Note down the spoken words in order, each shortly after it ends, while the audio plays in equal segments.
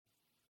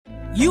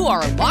You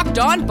are Locked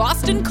On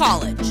Boston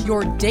College,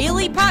 your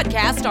daily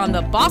podcast on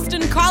the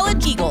Boston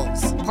College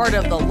Eagles, part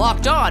of the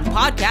Locked On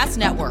Podcast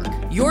Network,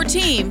 your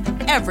team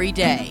every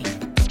day.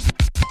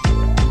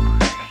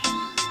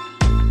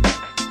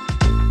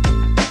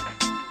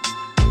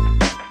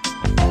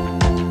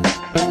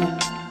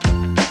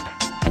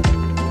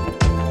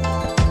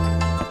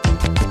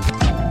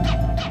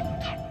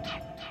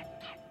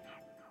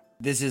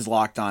 This is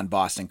Locked On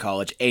Boston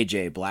College.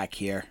 AJ Black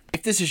here.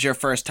 If this is your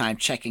first time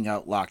checking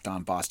out Locked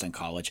On Boston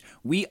College,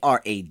 we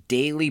are a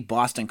daily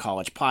Boston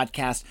College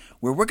podcast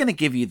where we're going to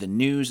give you the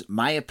news,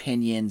 my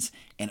opinions,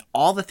 and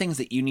all the things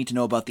that you need to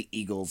know about the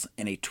Eagles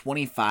in a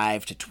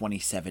 25 to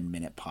 27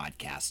 minute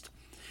podcast.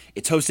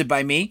 It's hosted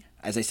by me.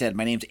 As I said,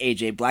 my name's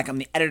AJ Black. I'm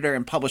the editor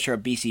and publisher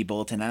of BC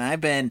Bulletin, and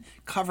I've been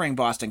covering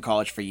Boston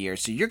College for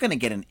years, so you're going to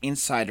get an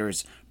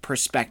insider's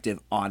perspective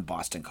on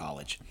Boston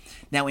College.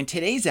 Now, in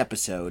today's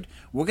episode,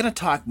 we're going to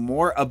talk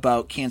more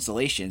about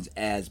cancellations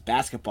as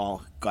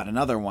basketball got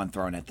another one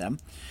thrown at them.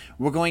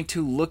 We're going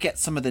to look at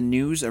some of the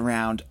news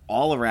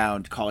all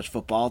around college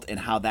football and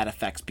how that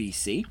affects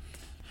BC.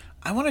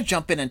 I want to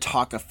jump in and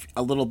talk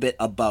a little bit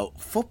about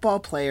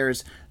football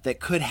players that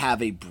could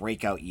have a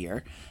breakout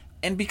year.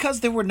 And because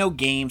there were no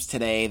games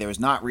today, there was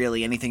not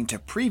really anything to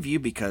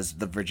preview because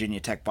the Virginia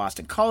Tech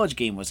Boston College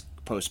game was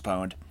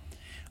postponed.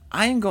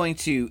 I am going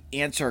to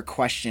answer a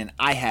question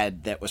I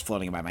had that was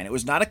floating in my mind. It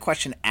was not a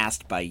question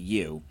asked by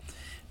you,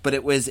 but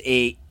it was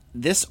a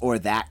this or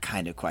that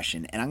kind of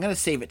question. And I'm going to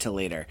save it till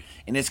later.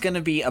 And it's going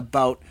to be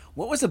about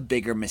what was a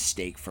bigger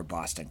mistake for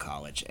Boston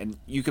College. And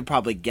you could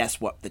probably guess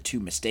what the two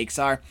mistakes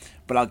are,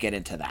 but I'll get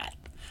into that.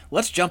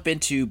 Let's jump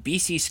into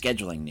BC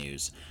scheduling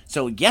news.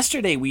 So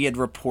yesterday we had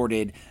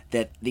reported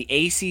that the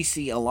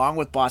ACC, along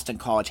with Boston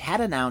College,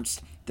 had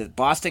announced that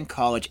Boston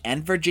College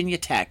and Virginia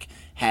Tech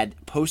had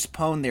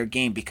postponed their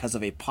game because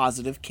of a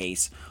positive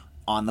case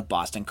on the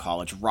Boston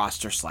College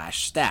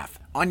roster/staff.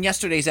 On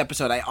yesterday's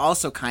episode, I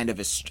also kind of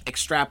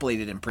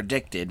extrapolated and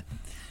predicted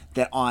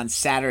that on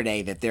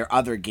Saturday that their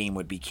other game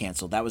would be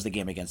canceled. That was the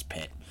game against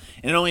Pitt.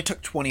 And it only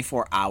took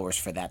 24 hours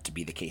for that to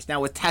be the case.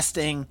 Now with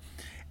testing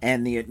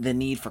and the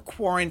need for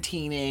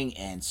quarantining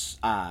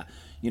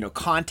and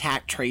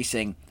contact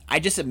tracing, I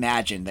just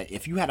imagine that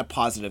if you had a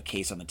positive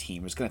case on the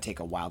team, it was going to take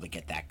a while to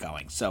get that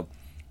going. So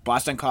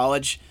Boston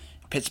College,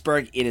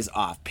 Pittsburgh, it is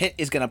off. Pitt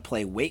is going to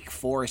play Wake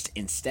Forest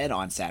instead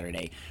on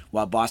Saturday,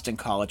 while Boston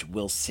College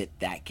will sit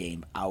that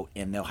game out,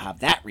 and they'll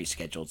have that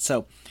rescheduled.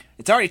 So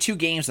it's already two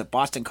games that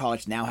Boston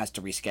College now has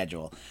to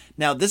reschedule.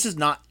 Now, this is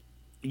not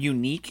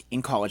unique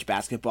in college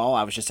basketball.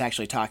 I was just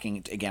actually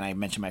talking, again, I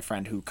mentioned my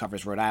friend who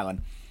covers Rhode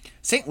Island.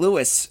 St.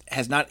 Louis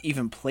has not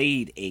even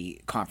played a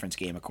conference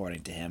game,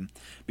 according to him,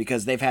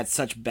 because they've had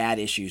such bad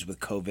issues with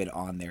COVID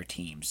on their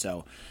team.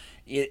 So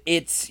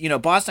it's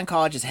Boston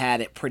College has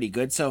had it pretty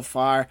good so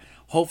far.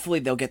 Hopefully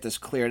they'll get this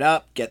cleared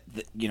up, get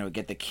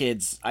the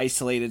kids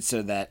isolated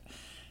so that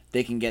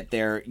they can get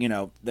their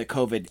the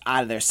COVID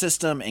out of their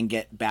system and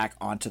get back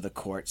onto the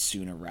court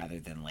sooner rather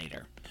than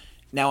later.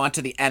 Now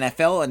onto the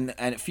NFL,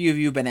 and a few of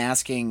you have been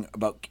asking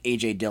about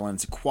A.J.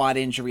 Dillon's quad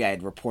injury. I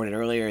had reported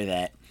earlier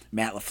that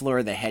Matt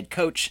LaFleur, the head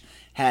coach,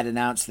 had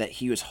announced that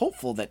he was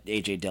hopeful that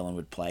A.J. Dillon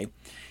would play.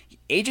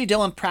 A.J.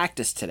 Dillon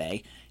practiced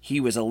today.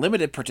 He was a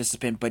limited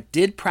participant, but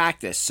did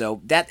practice.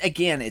 So that,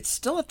 again, it's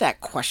still at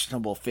that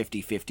questionable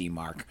 50-50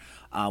 mark.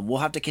 We'll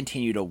have to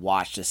continue to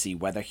watch to see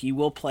whether he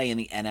will play in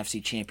the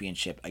NFC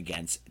Championship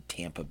against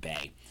Tampa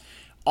Bay.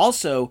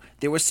 Also,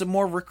 there was some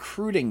more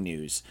recruiting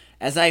news.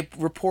 As I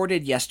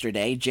reported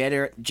yesterday,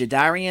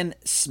 Jadarian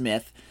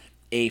Smith,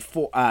 a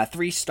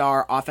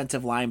three-star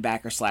offensive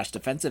linebacker /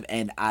 defensive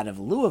end out of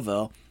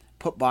Louisville,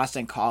 put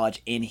Boston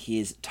College in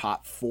his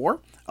top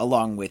 4,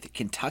 along with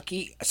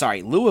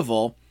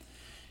Louisville,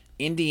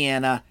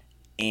 Indiana,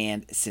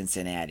 and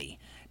Cincinnati.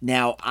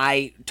 Now,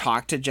 I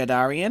talked to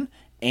Jadarian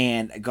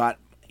and got,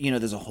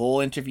 there's a whole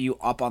interview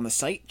up on the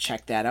site.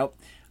 Check that out.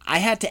 I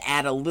had to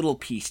add a little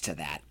piece to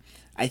that.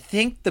 I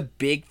think the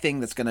big thing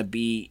that's going to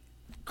be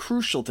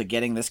crucial to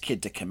getting this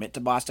kid to commit to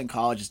Boston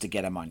College is to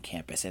get him on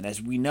campus. And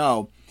as we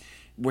know,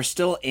 we're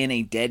still in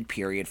a dead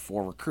period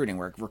for recruiting,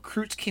 where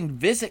recruits can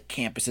visit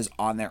campuses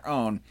on their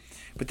own,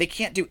 but they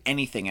can't do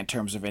anything in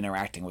terms of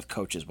interacting with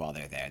coaches while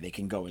they're there. They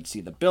can go and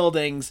see the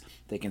buildings,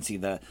 they can see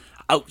the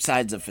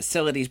outsides of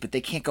facilities, but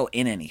they can't go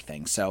in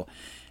anything. So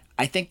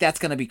I think that's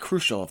going to be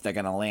crucial if they're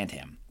going to land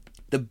him.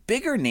 The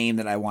bigger name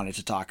that I wanted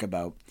to talk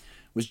about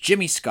was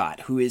Jimmy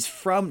Scott, who is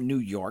from New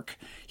York.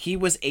 He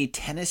was a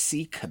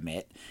Tennessee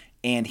commit,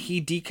 and he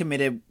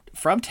decommitted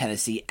from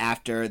Tennessee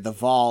after the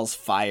Vols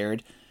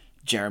fired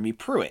Jeremy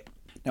Pruitt.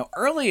 Now,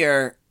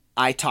 earlier,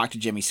 I talked to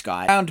Jimmy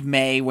Scott around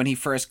May when he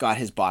first got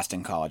his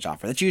Boston College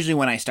offer. That's usually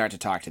when I start to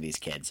talk to these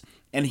kids.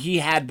 And he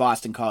had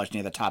Boston College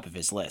near the top of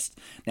his list.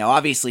 Now,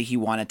 obviously, he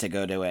wanted to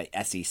go to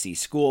a SEC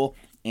school,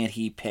 and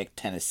he picked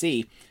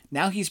Tennessee.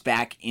 Now he's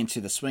back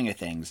into the swing of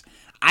things.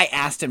 I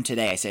asked him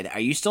today, I said, are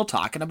you still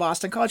talking to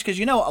Boston College? Because,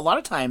 a lot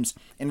of times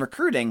in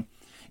recruiting,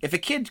 if a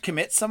kid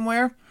commits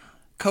somewhere,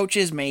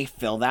 coaches may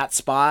fill that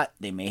spot.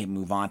 They may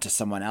move on to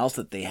someone else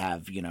that they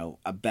have,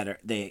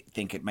 they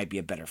think it might be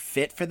a better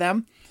fit for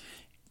them.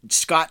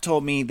 Scott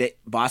told me that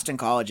Boston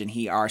College and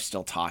he are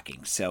still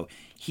talking. So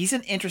he's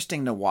an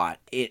interesting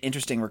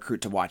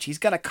recruit to watch. He's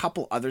got a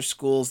couple other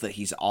schools that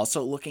he's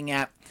also looking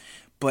at,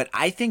 but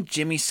I think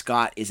Jimmy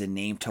Scott is a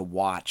name to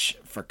watch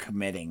for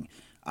committing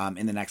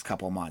in the next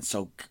couple of months.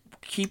 So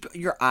keep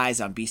your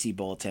eyes on BC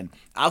Bulletin.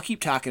 I'll keep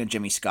talking to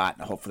Jimmy Scott,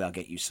 and hopefully I'll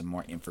get you some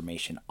more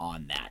information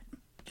on that.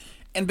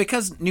 And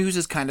because news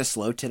is kind of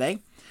slow today,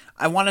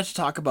 I wanted to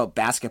talk about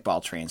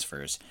basketball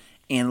transfers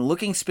and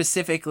looking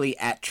specifically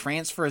at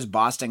transfers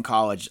Boston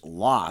College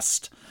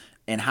lost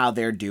and how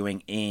they're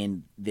doing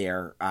in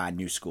their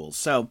new schools.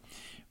 So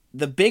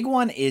the big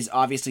one is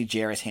obviously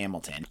Jairus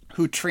Hamilton,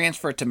 who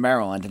transferred to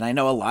Maryland. And I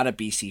know a lot of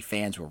BC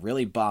fans were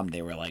really bummed.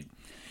 They were like,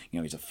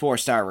 he's a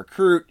 4-star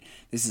recruit.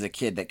 This is a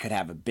kid that could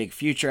have a big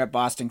future at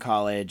Boston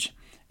College.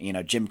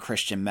 Jim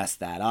Christian messed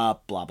that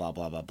up, blah, blah,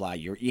 blah, blah, blah.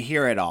 You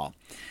hear it all.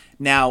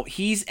 Now,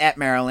 he's at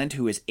Maryland,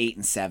 who is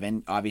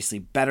 8-7, obviously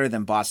better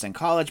than Boston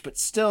College, but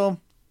still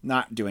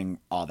not doing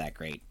all that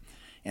great.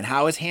 And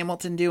how is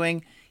Hamilton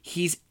doing?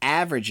 He's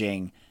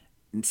averaging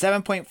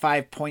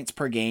 7.5 points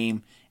per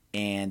game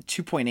and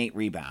 2.8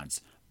 rebounds,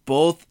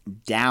 both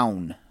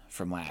down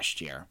from last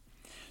year.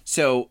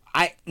 So,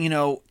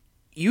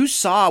 you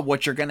saw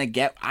what you're going to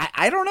get.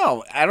 I don't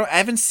know. I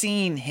haven't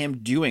seen him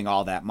doing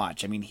all that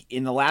much. I mean,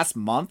 in the last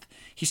month,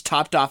 he's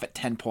topped off at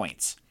 10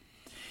 points.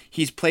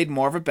 He's played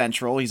more of a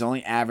bench role. He's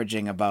only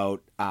averaging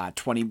about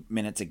 20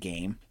 minutes a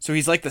game. So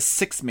he's like the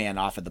sixth man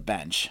off of the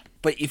bench.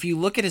 But if you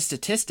look at his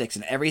statistics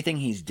and everything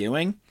he's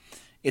doing,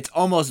 it's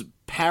almost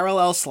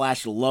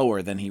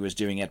parallel/lower than he was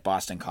doing at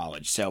Boston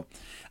College. So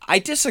I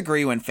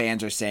disagree when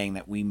fans are saying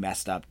that we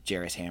messed up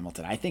Jairus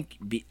Hamilton. I think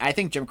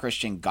Jim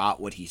Christian got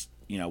what he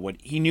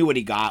knew what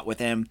he got with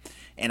him,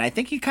 and I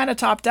think he kind of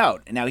topped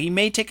out. Now he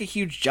may take a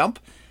huge jump,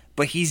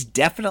 but he's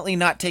definitely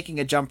not taking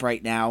a jump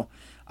right now.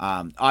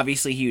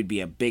 Obviously, he would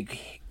be a big,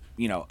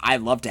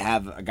 I'd love to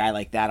have a guy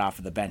like that off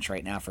of the bench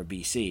right now for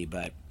BC,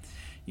 but,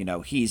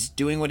 he's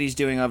doing what he's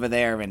doing over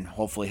there, and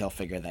hopefully he'll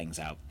figure things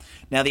out.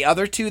 Now, the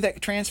other two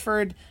that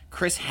transferred,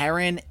 Chris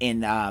Herron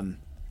and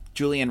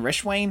Julian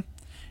Rishwain,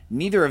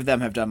 neither of them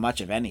have done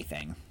much of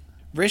anything.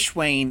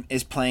 Rishwain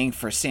is playing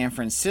for San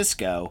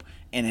Francisco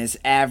and has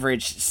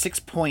averaged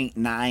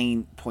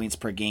 6.9 points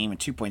per game and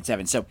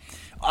 2.7. So,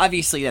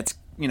 obviously, that's,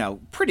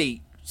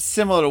 pretty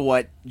similar to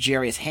what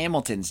Jairus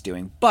Hamilton's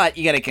doing, but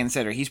you got to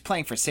consider he's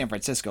playing for San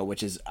Francisco,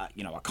 which is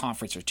a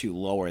conference or two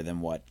lower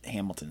than what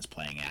Hamilton's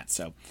playing at.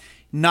 So,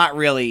 not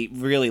really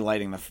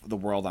lighting the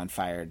world on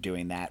fire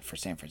doing that for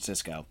San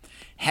Francisco.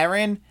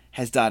 Herron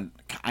has done.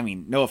 I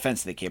mean, no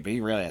offense to the kid, but he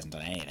really hasn't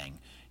done anything.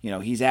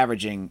 He's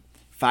averaging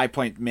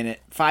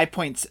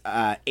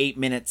 5.8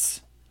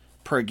 minutes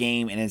per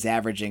game and is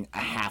averaging a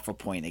half a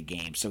point a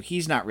game. So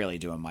he's not really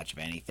doing much of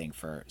anything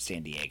for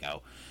San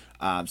Diego.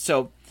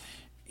 So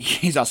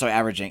he's also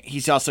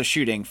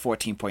shooting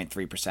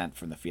 14.3%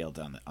 from the field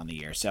on the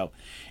year. So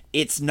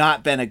it's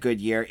not been a good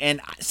year. And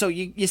so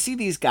you see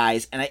these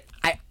guys, and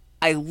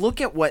I look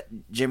at what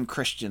Jim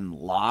Christian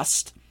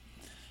lost,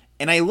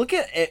 and I look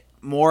at it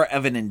more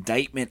of an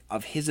indictment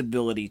of his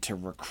ability to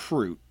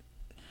recruit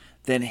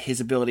than his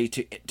ability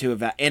to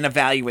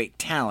evaluate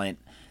talent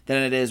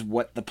than it is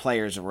what the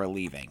players were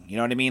leaving. You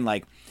know what I mean?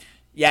 Like,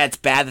 yeah, it's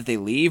bad that they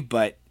leave,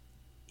 but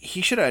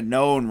he should have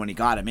known when he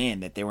got them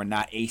in that they were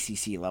not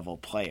ACC level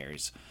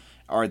players,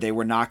 or they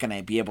were not going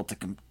to be able to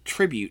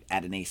contribute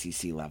at an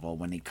ACC level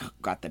when he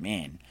got them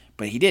in.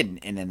 But he didn't,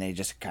 and then they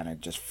just kind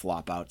of just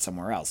flop out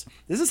somewhere else.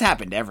 This has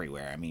happened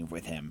everywhere. I mean,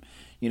 with him,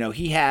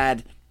 he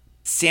had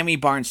Sammy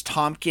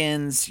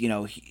Barnes-Tompkins,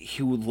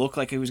 he would look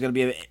like he was going to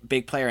be a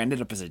big player,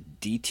 ended up as a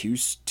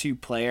D2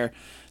 player.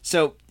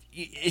 So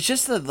it's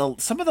just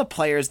some of the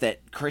players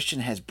that Christian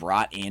has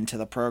brought into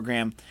the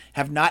program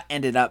have not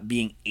ended up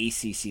being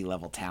ACC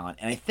level talent.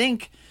 And I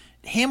think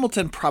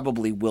Hamilton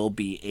probably will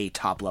be a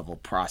top level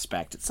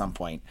prospect at some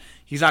point.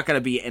 He's not going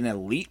to be an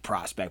elite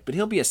prospect, but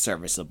he'll be a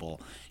serviceable,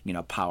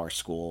 power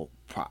school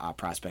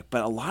prospect.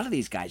 But a lot of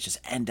these guys just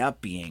end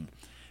up being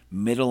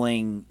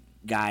middling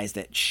guys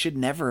that should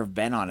never have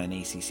been on an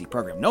ACC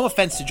program. No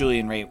offense to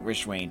Julian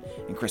Rishwain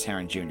and Chris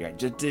Herron Jr. They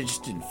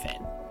just didn't fit.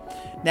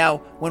 Now,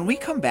 when we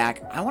come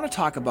back, I want to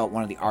talk about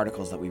one of the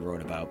articles that we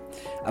wrote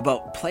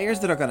about players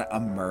that are going to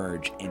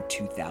emerge in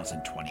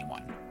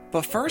 2021.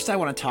 But first, I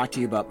want to talk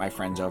to you about my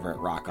friends over at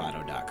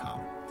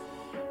RockAuto.com.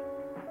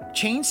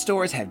 Chain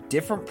stores have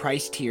different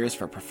price tiers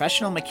for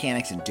professional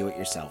mechanics and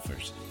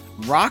do-it-yourselfers.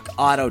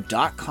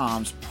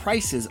 RockAuto.com's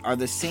prices are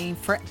the same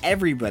for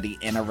everybody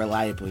and are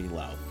reliably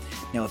low.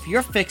 Now, if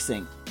you're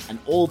fixing an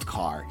old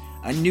car,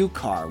 a new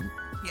car,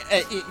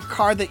 a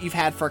car that you've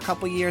had for a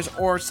couple years,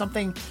 or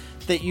something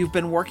that you've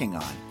been working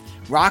on,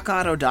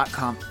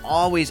 RockAuto.com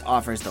always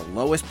offers the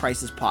lowest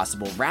prices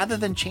possible rather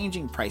than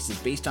changing prices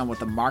based on what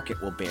the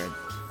market will bear,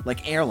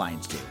 like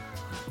airlines do.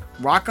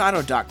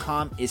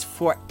 RockAuto.com is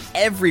for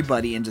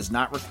everybody and does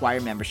not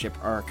require membership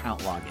or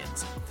account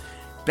logins.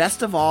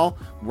 Best of all,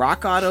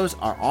 Rock Autos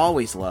are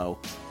always low,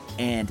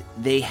 and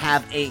they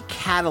have a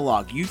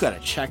catalog. You got to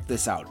check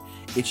this out.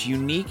 It's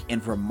unique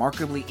and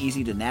remarkably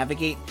easy to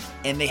navigate,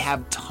 and they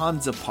have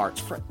tons of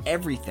parts for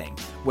everything,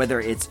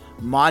 whether it's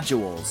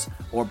modules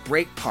or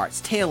brake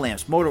parts, tail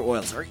lamps, motor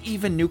oils, or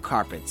even new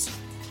carpets.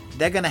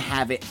 They're going to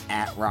have it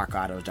at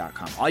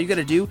rockauto.com. All you got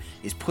to do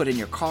is put in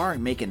your car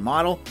and make and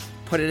model,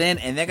 put it in,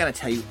 and they're going to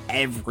tell you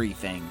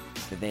everything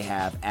that they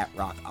have at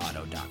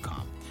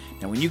rockauto.com.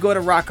 Now, when you go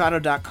to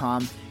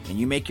rockauto.com and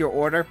you make your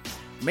order,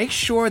 make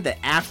sure that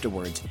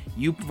afterwards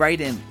you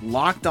write in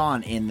Locked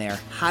On in there,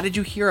 how did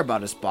you hear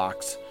about us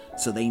box,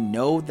 so they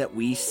know that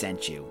we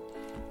sent you.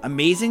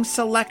 Amazing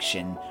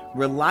selection,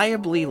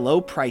 reliably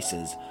low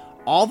prices,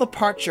 all the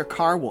parts your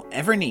car will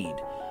ever need.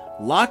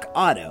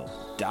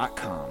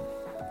 rockauto.com.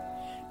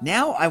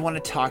 Now I want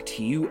to talk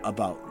to you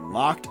about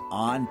Locked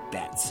On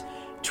Bets.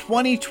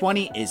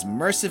 2020 is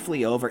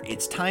mercifully over.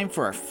 It's time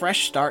for a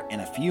fresh start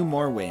and a few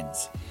more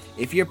wins.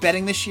 If you're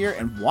betting this year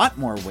and want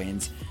more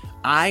wins,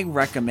 I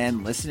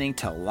recommend listening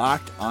to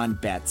Locked On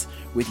Bets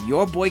with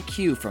your boy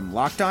Q from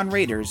Locked On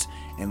Raiders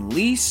and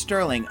Lee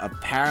Sterling of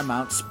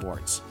Paramount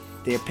Sports.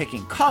 They are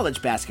picking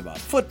college basketball,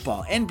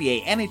 football,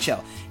 NBA,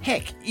 NHL.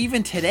 Heck,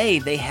 even today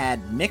they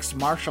had mixed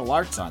martial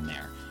arts on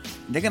there.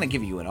 They're going to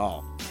give you it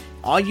all.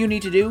 All you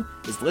need to do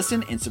is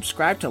listen and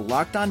subscribe to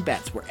Locked On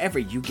Bets wherever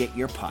you get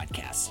your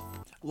podcasts.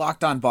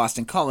 Locked On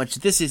Boston College,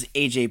 this is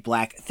AJ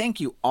Black. Thank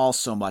you all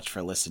so much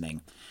for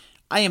listening.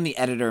 I am the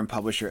editor and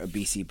publisher of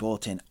BC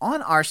Bulletin.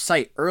 On our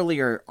site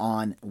earlier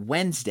on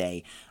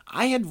Wednesday,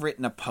 I had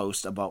written a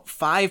post about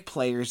 5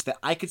 players that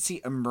I could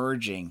see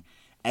emerging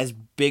as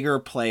bigger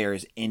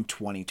players in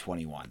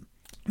 2021.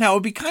 Now, it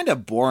would be kind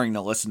of boring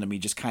to listen to me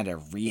just kind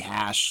of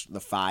rehash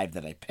the 5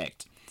 that I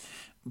picked.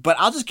 But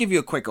I'll just give you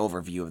a quick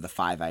overview of the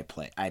 5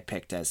 I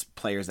picked as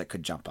players that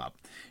could jump up.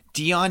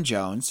 Deion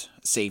Jones,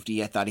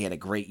 safety, I thought he had a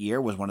great year,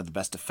 was one of the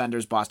best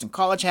defenders Boston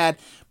College had,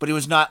 but he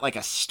was not like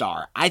a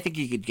star. I think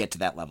he could get to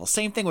that level.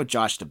 Same thing with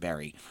Josh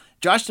DeBerry.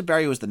 Josh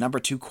DeBerry was the number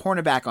 2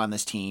 cornerback on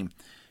this team.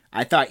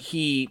 I thought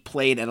he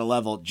played at a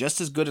level just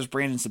as good as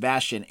Brandon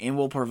Sebastian and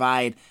will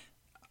provide,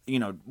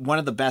 one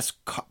of the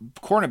best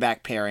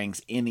cornerback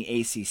pairings in the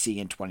ACC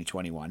in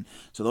 2021.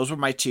 So those were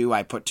my 2.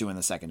 I put 2 in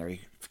the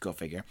secondary. Go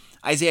figure.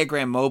 Isaiah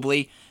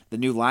Graham-Mobley, the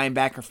new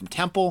linebacker from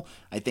Temple.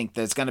 I think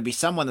there's going to be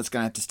someone that's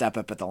going to have to step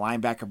up at the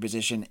linebacker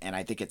position, and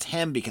I think it's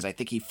him because I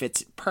think he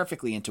fits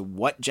perfectly into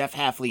what Jeff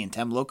Hafley and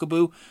Tem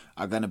Lokabu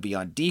are going to be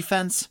on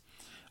defense.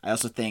 I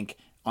also think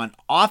on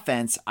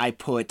offense, I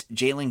put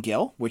Jalen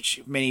Gill,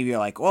 which many of you are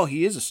like, oh,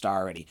 he is a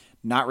star already.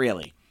 Not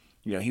really.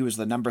 He was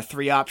the number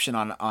 3 option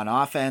on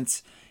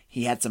offense.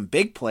 He had some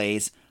big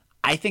plays.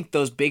 I think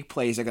those big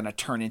plays are going to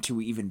turn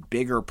into even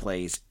bigger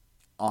plays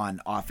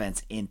on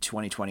offense in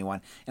 2021.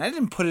 And I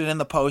didn't put it in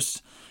the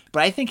post,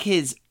 but I think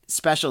his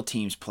special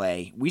teams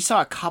play, we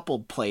saw a couple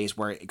plays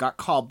where it got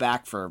called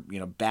back for,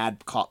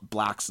 bad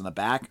blocks in the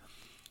back.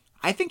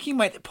 I think he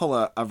might pull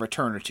a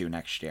return or 2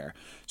 next year.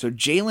 So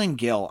Jalen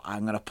Gill,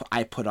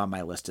 I put on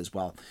my list as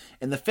well.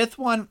 And the 5th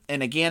one,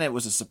 and again, it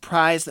was a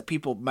surprise that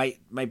people might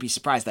be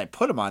surprised that I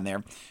put him on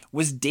there,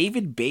 was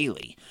David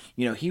Bailey.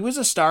 He was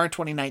a star in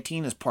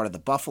 2019 as part of the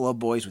Buffalo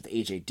Boys with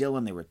A.J.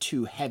 Dillon. They were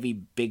 2 heavy,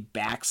 big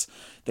backs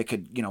that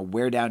could,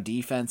 wear down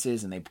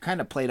defenses, and they kind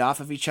of played off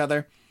of each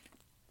other.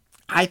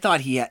 I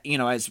thought he had,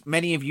 as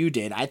many of you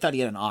did, I thought he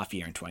had an off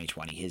year in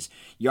 2020. His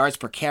yards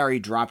per carry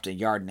dropped 1.5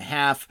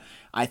 yards.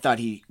 I thought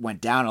he went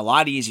down a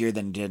lot easier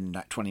than he did in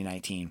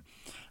 2019.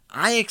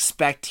 I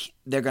expect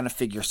they're going to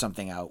figure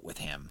something out with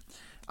him.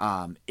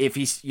 If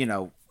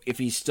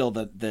he's still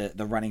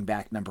the running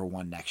back number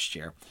 1 next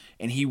year,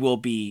 and he will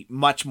be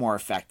much more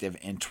effective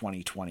in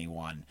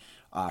 2021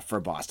 for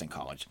Boston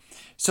College.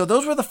 So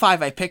those were the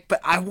 5 I picked, but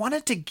I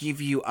wanted to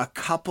give you a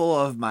couple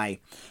of my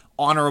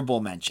honorable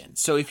mentions.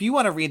 So if you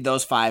want to read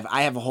those 5,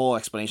 I have a whole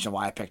explanation of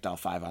why I picked all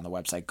 5 on the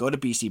website. Go to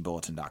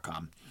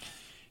bcbulletin.com.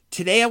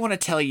 Today I want to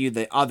tell you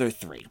the other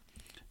 3.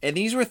 And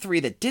these were 3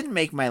 that didn't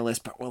make my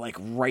list, but were like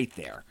right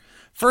there.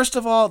 First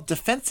of all,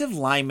 defensive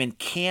lineman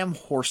Cam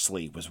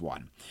Horsley was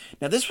one.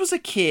 Now this was a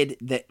kid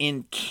that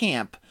in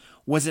camp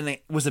was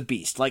a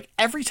beast. Like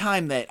every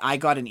time that I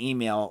got an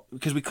email,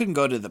 because we couldn't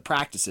go to the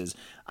practices,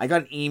 I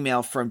got an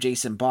email from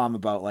Jason Baum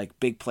about like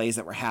big plays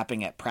that were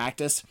happening at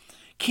practice.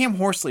 Cam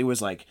Horsley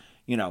was like,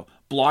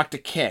 blocked a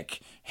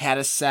kick, had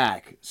a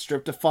sack,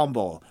 stripped a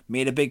fumble,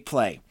 made a big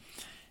play.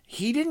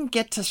 He didn't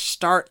get to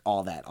start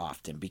all that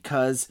often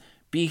because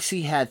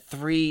BC had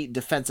 3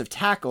 defensive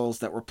tackles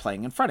that were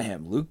playing in front of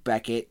him. Luke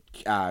Beckett,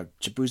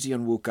 Chibuzi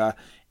Onwuka,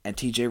 and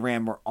TJ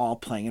Ram were all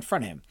playing in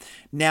front of him.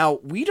 Now,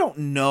 we don't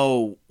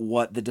know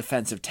what the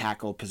defensive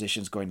tackle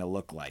position is going to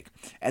look like.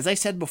 As I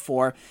said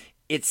before,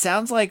 it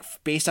sounds like,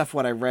 based off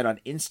what I read on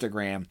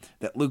Instagram,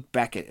 that Luke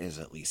Beckett is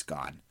at least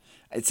gone.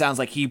 It sounds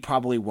like he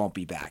probably won't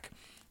be back.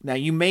 Now,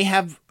 you may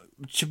have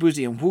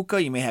Chibuzi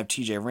Onwuka, you may have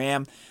TJ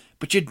Ram,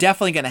 but you're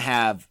definitely going to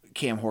have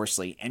Cam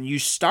Horsley, and you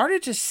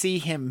started to see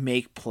him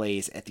make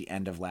plays at the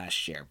end of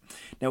last year.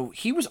 Now,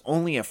 he was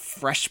only a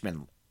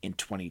freshman in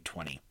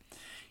 2020.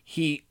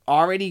 He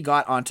already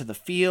got onto the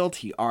field.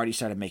 He already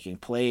started making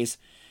plays.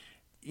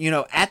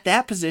 at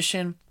that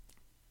position,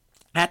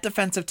 at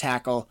defensive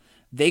tackle,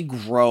 they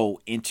grow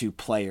into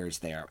players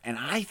there. And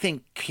I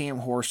think Cam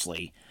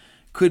Horsley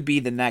could be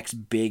the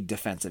next big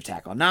defensive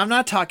tackle. Now, I'm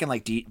not talking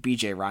like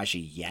BJ Raji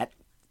yet.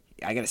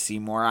 I got to see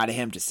more out of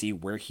him to see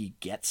where he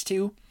gets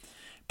to.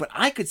 But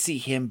I could see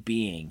him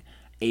being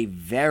a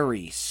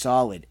very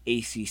solid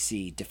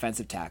ACC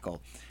defensive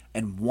tackle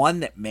and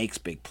one that makes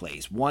big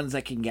plays, ones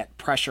that can get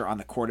pressure on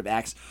the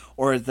quarterbacks,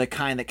 or the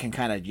kind that can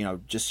kind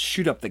of, just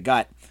shoot up the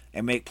gut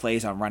and make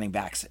plays on running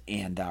backs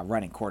and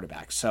running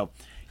quarterbacks. So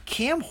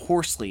Cam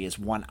Horsley is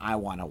one I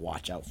want to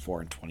watch out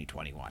for in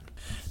 2021.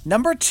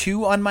 Number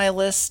 2 on my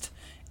list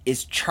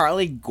is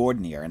Charlie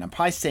Gordonier, and I'm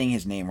probably saying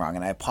his name wrong,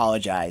 and I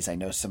apologize. I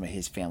know some of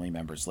his family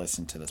members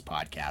listen to this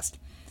podcast.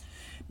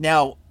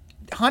 Now,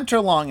 Hunter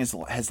Long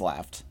has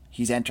left.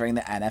 He's entering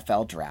the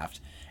NFL draft,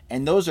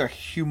 and those are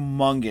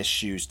humongous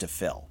shoes to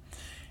fill.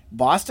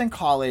 Boston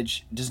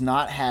College does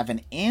not have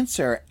an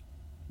answer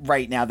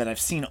right now that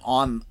I've seen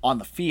on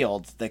the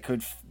field that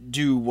could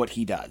do what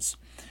he does.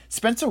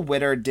 Spencer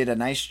Witter did a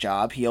nice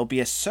job.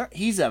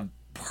 He's a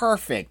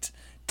perfect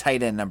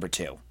tight end number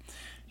 2.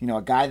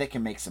 A guy that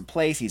can make some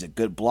plays. He's a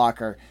good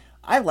blocker.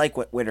 I like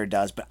what Witter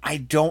does, but I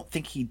don't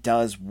think he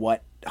does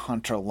what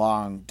Hunter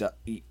Long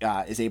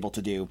is able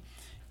to do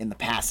in the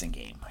passing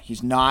game.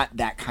 He's not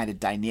that kind of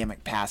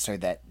dynamic passer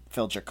that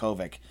Phil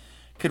Jurkovec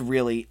could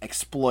really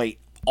exploit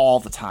all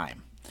the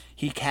time.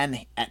 He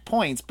can at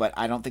points, but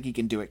I don't think he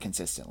can do it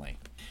consistently.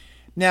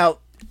 Now,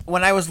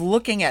 when I was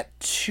looking at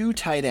 2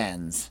 tight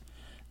ends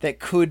that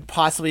could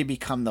possibly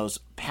become those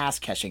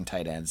pass-catching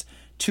tight ends,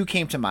 2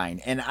 came to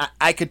mind, and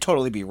I could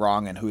totally be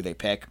wrong on who they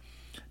pick.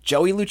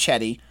 Joey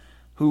Luchetti,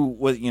 who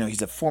was,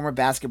 he's a former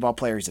basketball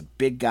player. He's a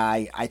big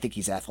guy. I think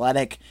he's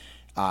athletic.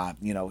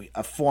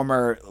 A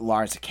former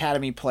Lawrence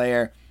Academy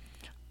player.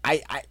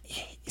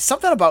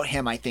 Something about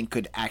him I think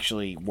could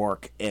actually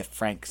work if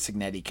Frank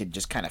Cignetti could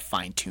just kind of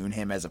fine-tune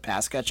him as a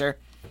pass catcher.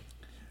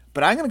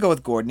 But I'm going to go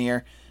with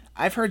Gordonier.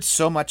 I've heard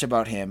so much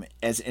about him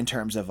as in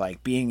terms of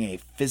like being a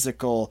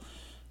physical,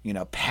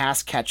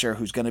 pass catcher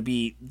who's going to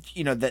be,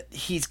 that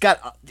he's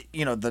got,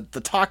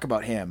 the talk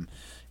about him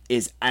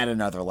is at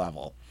another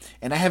level.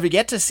 And I have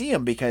yet to see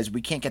him because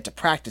we can't get to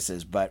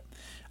practices, but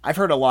I've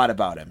heard a lot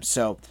about him.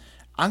 So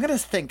I'm going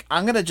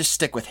to just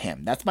stick with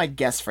him. That's my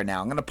guess for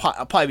now.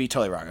 I'll probably be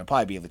totally wrong. I'll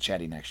probably be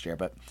Luchetti next year,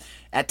 but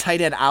at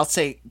tight end, I'll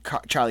say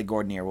Charlie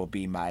Gordonier will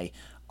be my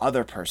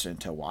other person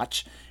to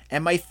watch.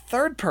 And my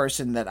third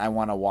person that I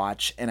want to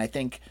watch, and I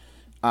think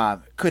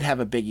could have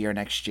a big year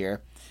next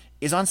year,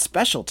 is on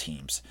special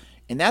teams.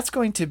 And that's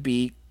going to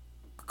be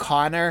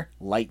Connor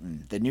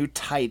Lighton, the new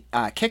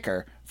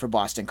kicker for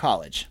Boston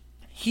College.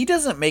 He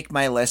doesn't make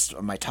my list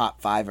of my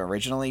top 5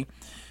 originally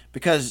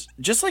because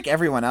just like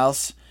everyone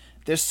else,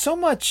 there's so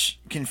much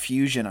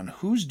confusion on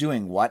who's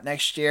doing what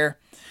next year.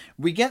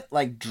 We get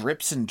like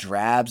drips and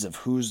drabs of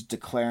who's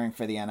declaring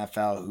for the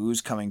NFL,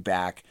 who's coming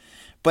back.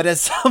 But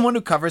as someone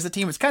who covers the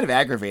team, it's kind of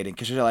aggravating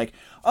because you're like,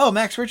 oh,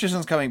 Max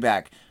Richardson's coming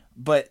back.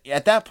 But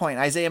at that point,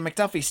 Isaiah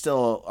McDuffie's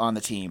still on the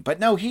team. But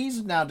no,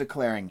 he's now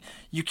declaring.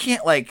 You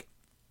can't like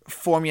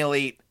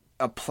formulate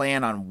a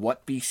plan on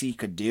what BC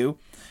could do.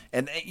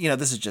 And,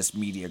 this is just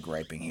media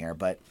griping here,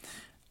 but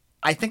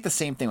I think the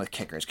same thing with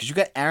kickers, because you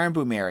got Aaron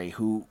Bumeri,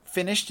 who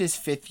finished his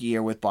 5th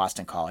year with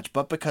Boston College,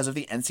 but because of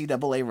the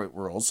NCAA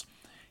rules,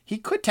 he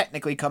could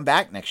technically come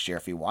back next year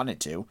if he wanted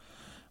to,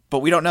 but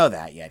we don't know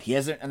that yet. He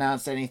hasn't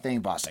announced anything.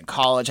 Boston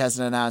College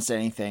hasn't announced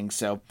anything,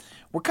 so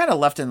we're kind of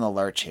left in the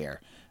lurch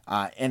here.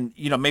 And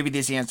maybe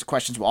these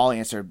questions will all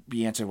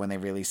be answered when they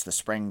release the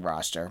spring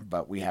roster,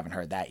 but we haven't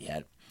heard that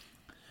yet.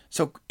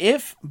 So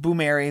if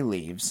Bumeri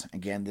leaves,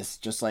 again, this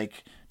just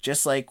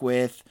like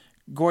with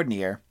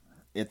Gordonier,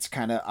 it's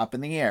kind of up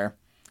in the air.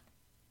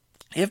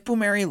 If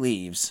Bumeri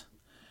leaves,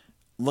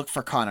 look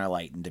for Connor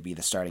Lighton to be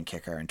the starting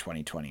kicker in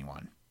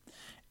 2021.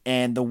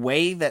 And the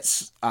way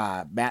that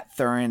Matt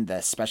Thurin,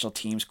 the special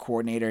teams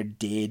coordinator,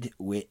 did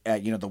with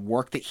the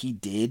work that he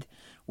did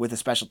with the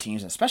special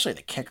teams, and especially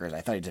the kickers,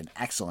 I thought he did an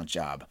excellent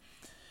job.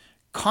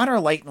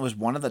 Connor Lighton was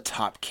one of the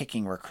top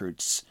kicking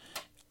recruits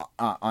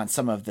on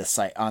some of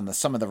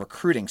the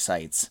recruiting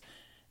sites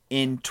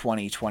in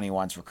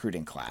 2021's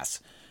recruiting class.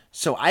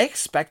 So I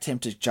expect him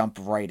to jump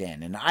right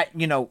in.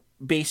 And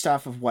based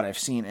off of what I've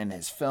seen in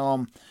his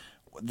film,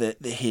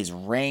 his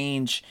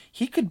range,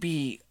 he could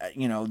be,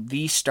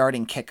 the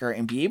starting kicker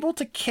and be able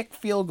to kick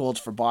field goals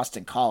for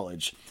Boston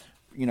College,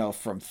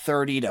 from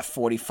 30 to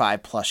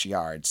 45 plus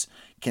yards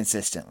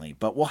consistently.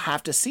 But we'll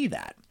have to see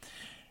that.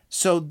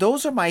 So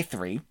those are my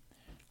 3.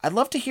 I'd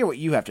love to hear what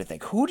you have to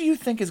think. Who do you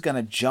think is going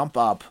to jump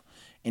up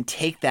and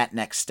take that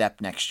next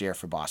step next year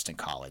for Boston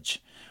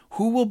College?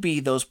 Who will be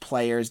those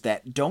players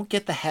that don't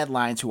get the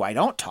headlines, who I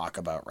don't talk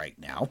about right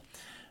now,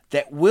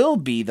 that will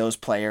be those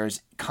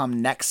players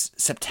come next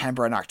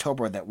September and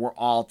October that we're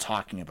all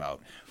talking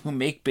about, who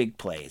make big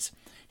plays?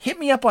 Hit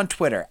me up on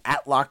Twitter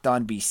at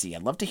LockedOnBC.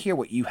 I'd love to hear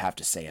what you have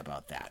to say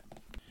about that.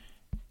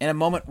 In a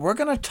moment, we're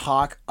going to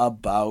talk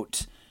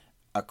about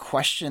a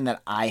question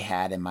that I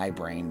had in my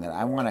brain that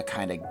I want to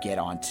kind of get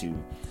onto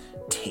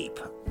tape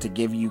to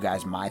give you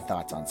guys my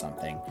thoughts on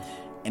something.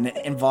 And it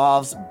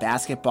involves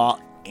basketball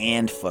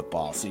and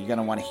football. So you're going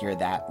to want to hear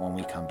that when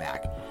we come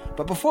back.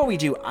 But before we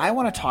do, I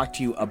want to talk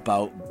to you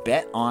about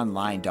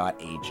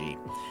betonline.ag.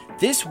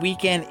 This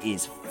weekend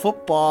is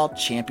football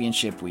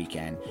championship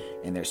weekend,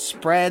 and there's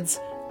spreads,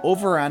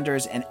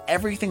 over-unders, and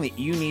everything that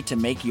you need to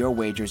make your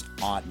wagers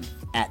on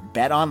at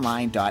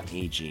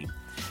betonline.ag.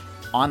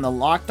 On the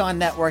Locked On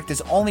Network,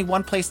 there's only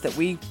one place that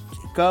we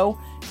go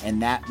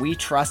and that we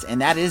trust, and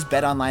that is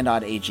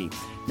betonline.ag.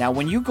 Now,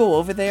 when you go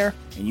over there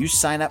and you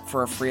sign up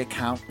for a free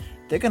account,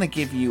 they're going to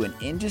give you an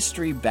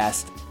industry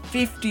best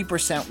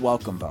 50%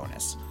 welcome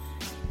bonus.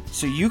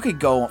 So you could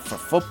go for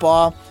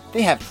football.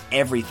 They have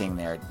everything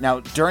there. Now,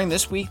 during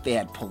this week, they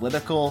had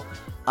political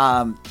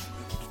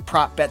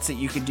prop bets that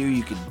you could do.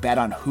 You could bet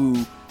on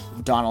who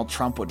Donald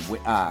Trump would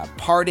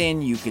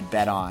pardon. You could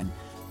bet on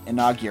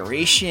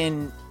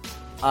inauguration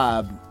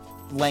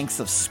lengths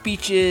of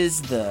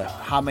speeches,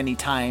 how many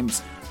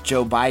times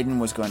Joe Biden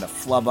was going to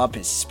flub up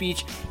his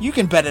speech. You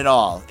can bet it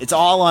all. It's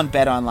all on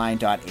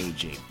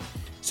betonline.ag.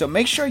 So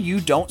make sure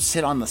you don't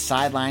sit on the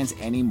sidelines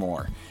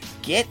anymore.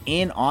 Get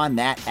in on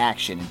that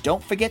action, and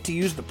don't forget to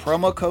use the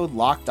promo code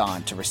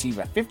LOCKEDON to receive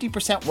a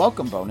 50%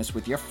 welcome bonus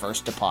with your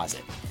first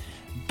deposit.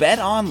 Bet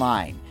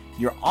Online,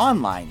 your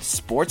online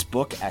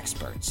sportsbook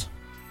experts.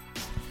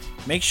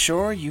 Make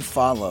sure you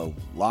follow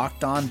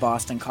Locked On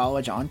Boston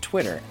College on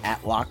Twitter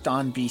at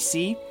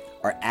LockedOnBC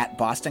or at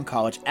Boston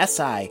College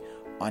SI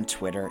on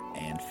Twitter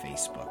and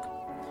Facebook.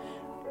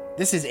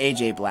 This is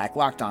AJ Black,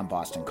 Locked On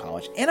Boston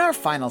College. In our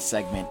final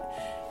segment,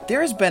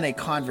 there has been a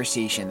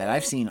conversation that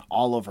I've seen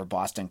all over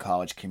Boston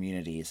College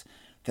communities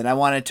that I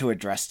wanted to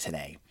address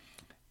today.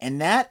 And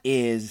that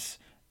is,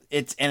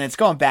 it's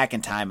going back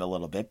in time a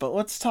little bit, but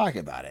let's talk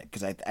about it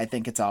because I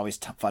think it's always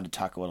fun to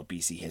talk a little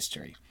BC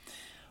history.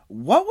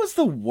 What was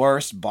the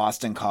worst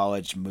Boston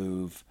College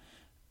move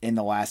in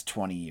the last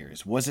 20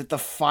 years? Was it the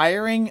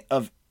firing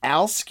of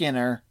Al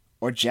Skinner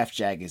or Jeff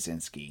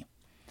Jagodzinski?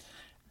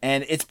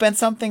 And it's been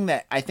something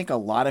that I think a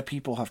lot of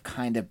people have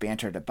kind of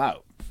bantered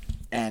about.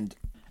 And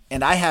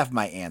I have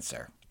my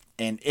answer.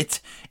 And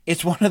it's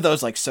one of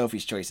those like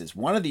Sophie's Choices.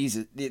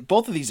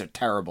 Both of these are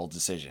terrible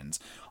decisions.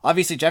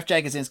 Obviously, Jeff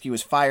Jagodzinski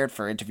was fired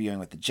for interviewing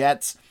with the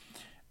Jets.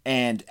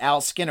 And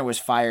Al Skinner was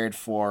fired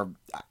for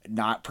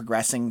not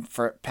progressing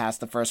past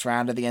the first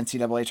round of the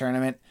NCAA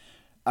tournament.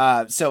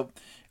 So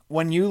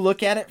when you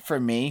look at it, for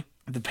me,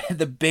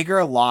 the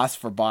bigger loss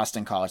for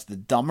Boston College, the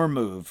dumber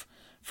move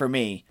for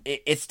me,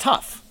 it's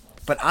tough.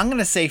 But I'm going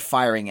to say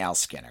firing Al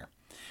Skinner.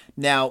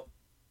 Now,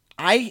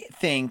 I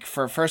think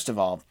first of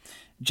all,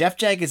 Jeff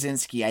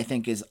Jagodzinski, I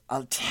think, is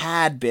a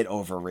tad bit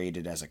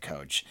overrated as a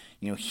coach.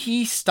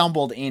 He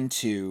stumbled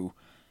into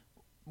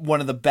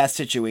one of the best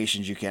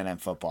situations you can in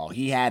football.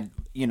 He had,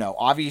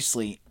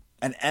 obviously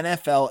an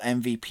NFL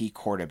MVP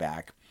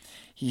quarterback.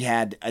 He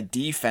had a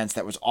defense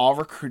that was all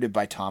recruited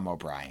by Tom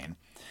O'Brien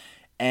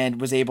and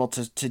was able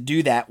to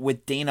do that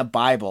with Dana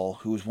Bible,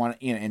 who was one,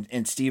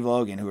 and Steve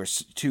Logan, who are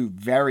two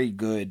very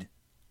good,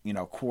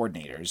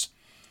 coordinators.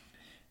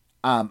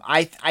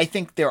 I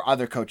think there are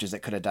other coaches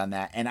that could have done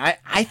that. And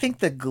I think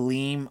the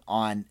gleam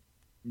on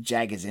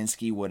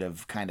Jagodzinski would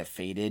have kind of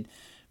faded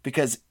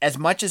because as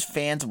much as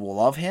fans will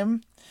love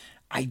him,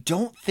 I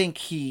don't think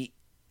he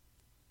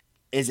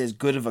is as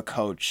good of a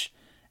coach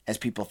as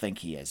people think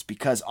he is.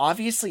 Because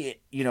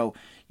obviously,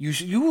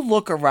 you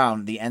look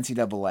around the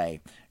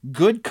NCAA,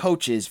 good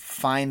coaches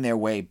find their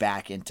way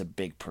back into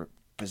big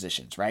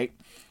positions, right?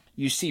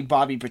 You see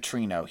Bobby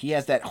Petrino. He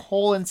has that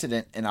whole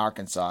incident in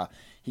Arkansas.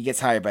 He gets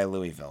hired by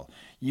Louisville.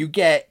 You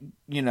get,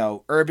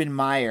 Urban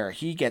Meyer.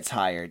 He gets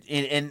hired.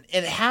 And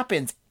it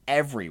happens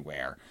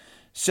everywhere.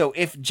 So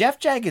if Jeff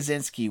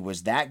Jagodzinski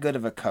was that good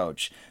of a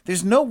coach,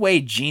 there's no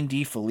way Gene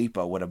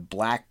DiFilippo would have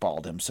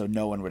blackballed him so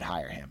no one would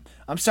hire him.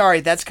 I'm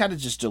sorry, that's kind of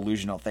just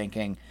delusional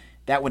thinking.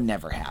 That would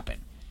never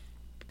happen.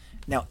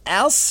 Now,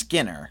 Al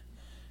Skinner,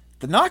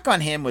 the knock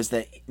on him was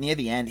that near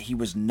the end, he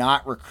was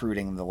not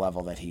recruiting the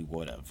level that he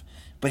would have.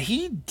 But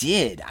he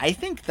did. I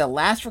think the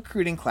last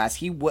recruiting class,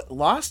 he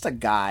lost a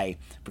guy,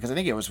 because I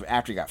think it was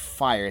after he got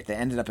fired, that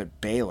ended up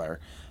at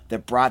Baylor,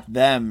 that brought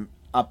them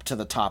up to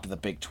the top of the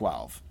Big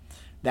 12.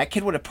 That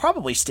kid would have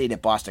probably stayed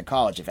at Boston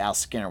College if Al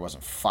Skinner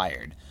wasn't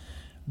fired.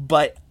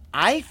 But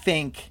I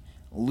think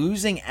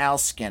losing Al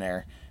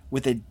Skinner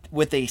with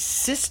a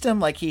system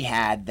like he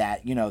had,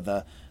 that,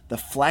 the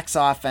flex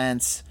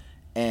offense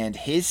and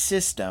his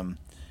system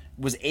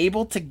was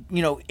able to,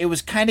 it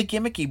was kind of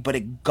gimmicky, but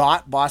it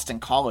got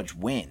Boston College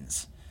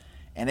wins.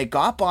 And it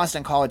got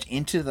Boston College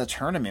into the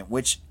tournament,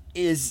 which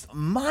is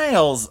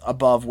miles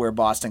above where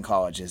Boston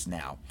College is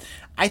now.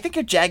 I think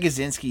if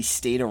Jagodzinski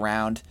stayed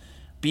around,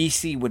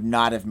 BC would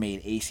not have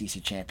made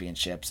ACC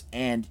championships,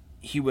 and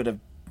he would have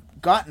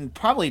gotten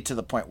probably to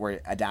the point where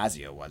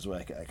Adazio was,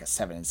 like a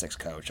 7-6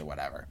 coach or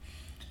whatever.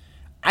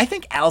 I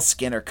think Al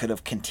Skinner could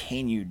have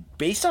continued,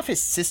 based off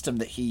his system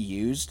that he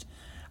used,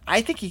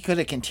 I think he could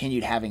have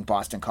continued having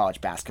Boston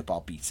College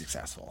basketball be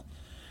successful.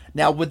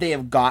 Now, would they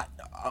have got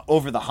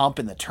over the hump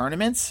in the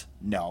tournaments?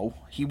 No.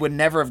 He would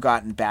never have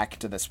gotten back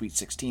to the Sweet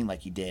 16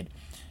 like he did,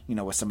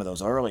 with some of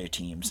those earlier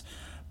teams.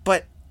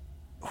 But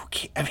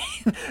okay, I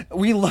mean,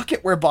 we look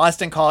at where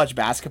Boston College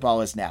basketball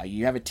is now.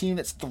 You have a team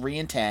that's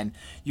 3-10.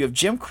 You have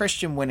Jim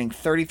Christian winning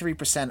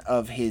 33%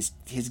 of his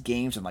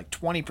games and like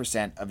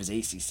 20% of his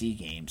ACC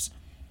games.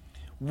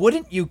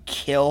 Wouldn't you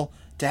kill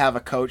to have a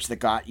coach that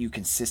got you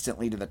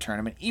consistently to the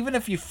tournament, even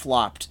if you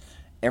flopped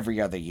every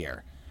other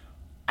year?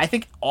 I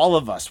think all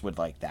of us would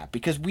like that,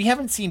 because we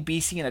haven't seen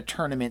BC in a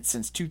tournament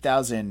since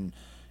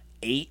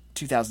 2008,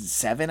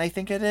 2007, I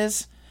think it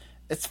is.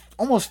 It's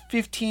almost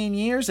 15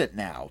 years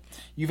now.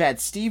 You've had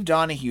Steve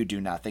Donahue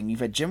do nothing. You've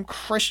had Jim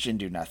Christian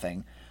do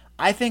nothing.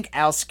 I think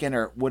Al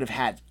Skinner would have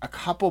had a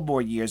couple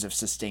more years of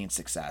sustained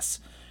success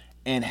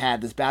and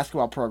had this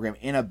basketball program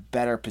in a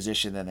better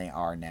position than they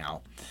are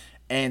now.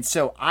 And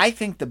so I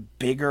think the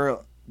bigger,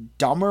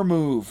 dumber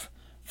move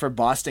for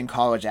Boston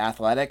College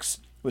athletics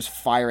was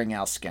firing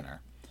Al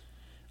Skinner.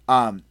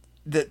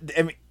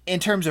 In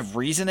terms of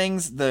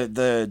reasonings,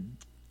 the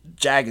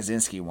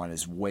Jagosinski one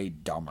is way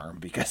dumber,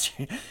 because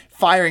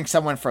firing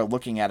someone for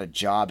looking at a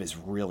job is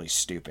really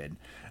stupid.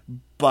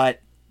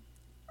 But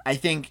I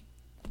think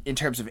in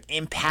terms of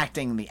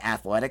impacting the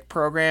athletic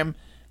program,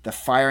 the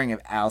firing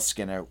of Al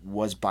Skinner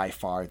was by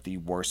far the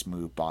worst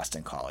move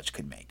Boston College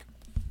could make.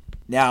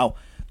 Now,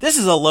 this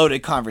is a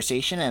loaded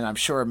conversation, and I'm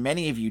sure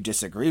many of you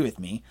disagree with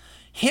me.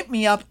 Hit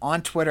me up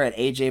on Twitter at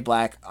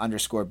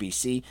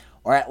AJBlack_BC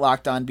or at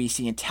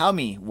LockedOnBC and tell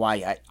me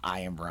why I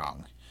am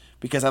wrong.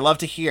 Because I love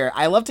to hear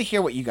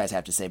what you guys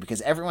have to say,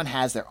 because everyone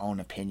has their own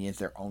opinions,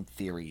 their own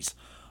theories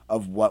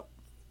of what,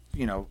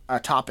 a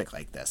topic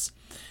like this.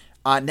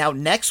 Now,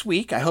 next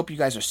week, I hope you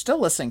guys are still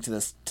listening to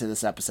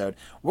this episode.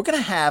 We're going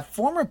to have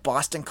former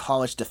Boston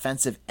College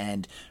defensive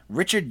end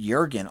Richard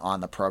Jurgen on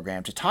the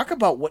program to talk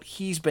about what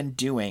he's been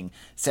doing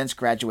since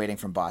graduating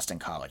from Boston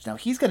College. Now,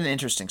 he's got an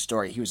interesting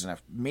story. He was in a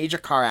major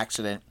car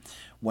accident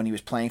when he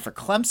was playing for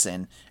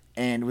Clemson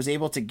and was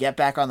able to get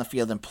back on the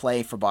field and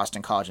play for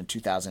Boston College in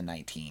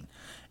 2019.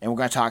 And we're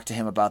going to talk to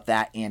him about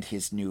that and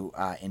his new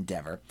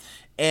endeavor.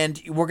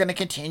 And we're going to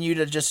continue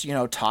to just,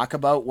 talk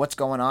about what's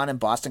going on in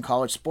Boston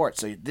College sports.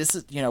 So this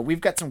is,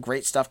 we've got some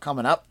great stuff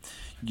coming up.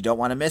 You don't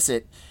want to miss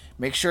it.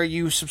 Make sure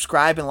you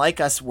subscribe and like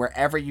us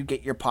wherever you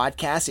get your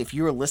podcasts. If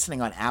you are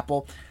listening on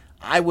Apple,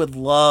 I would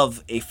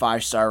love a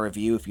 5-star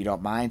review if you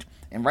don't mind.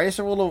 And write us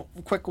a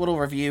quick little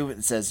review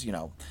that says,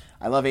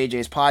 I love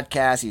AJ's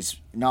podcast. He's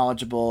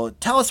knowledgeable.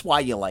 Tell us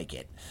why you like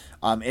it.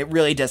 It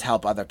really does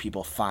help other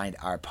people find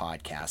our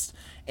podcast.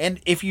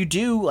 And if you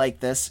do like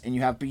this and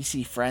you have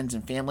BC friends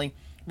and family,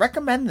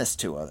 recommend this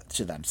to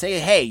them. Say,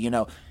 hey,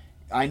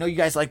 I know you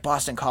guys like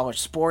Boston College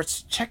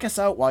sports. Check us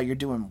out while you're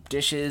doing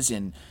dishes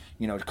and,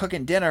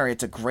 cooking dinner.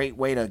 It's a great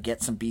way to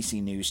get some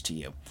BC news to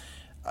you.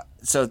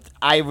 So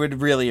I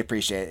would really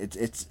appreciate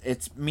it.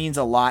 It means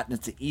a lot, and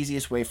it's the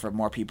easiest way for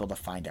more people to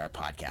find our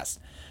podcast.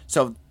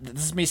 So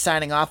this is me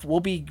signing off.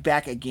 We'll be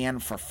back again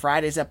for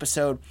Friday's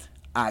episode.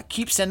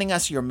 Keep sending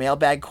us your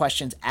mailbag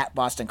questions at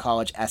Boston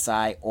College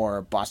SI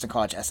or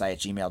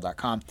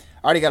bostoncollegesi@gmail.com.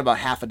 I already got about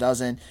half a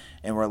dozen,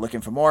 and we're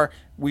looking for more.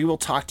 We will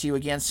talk to you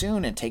again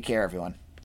soon, and take care, everyone.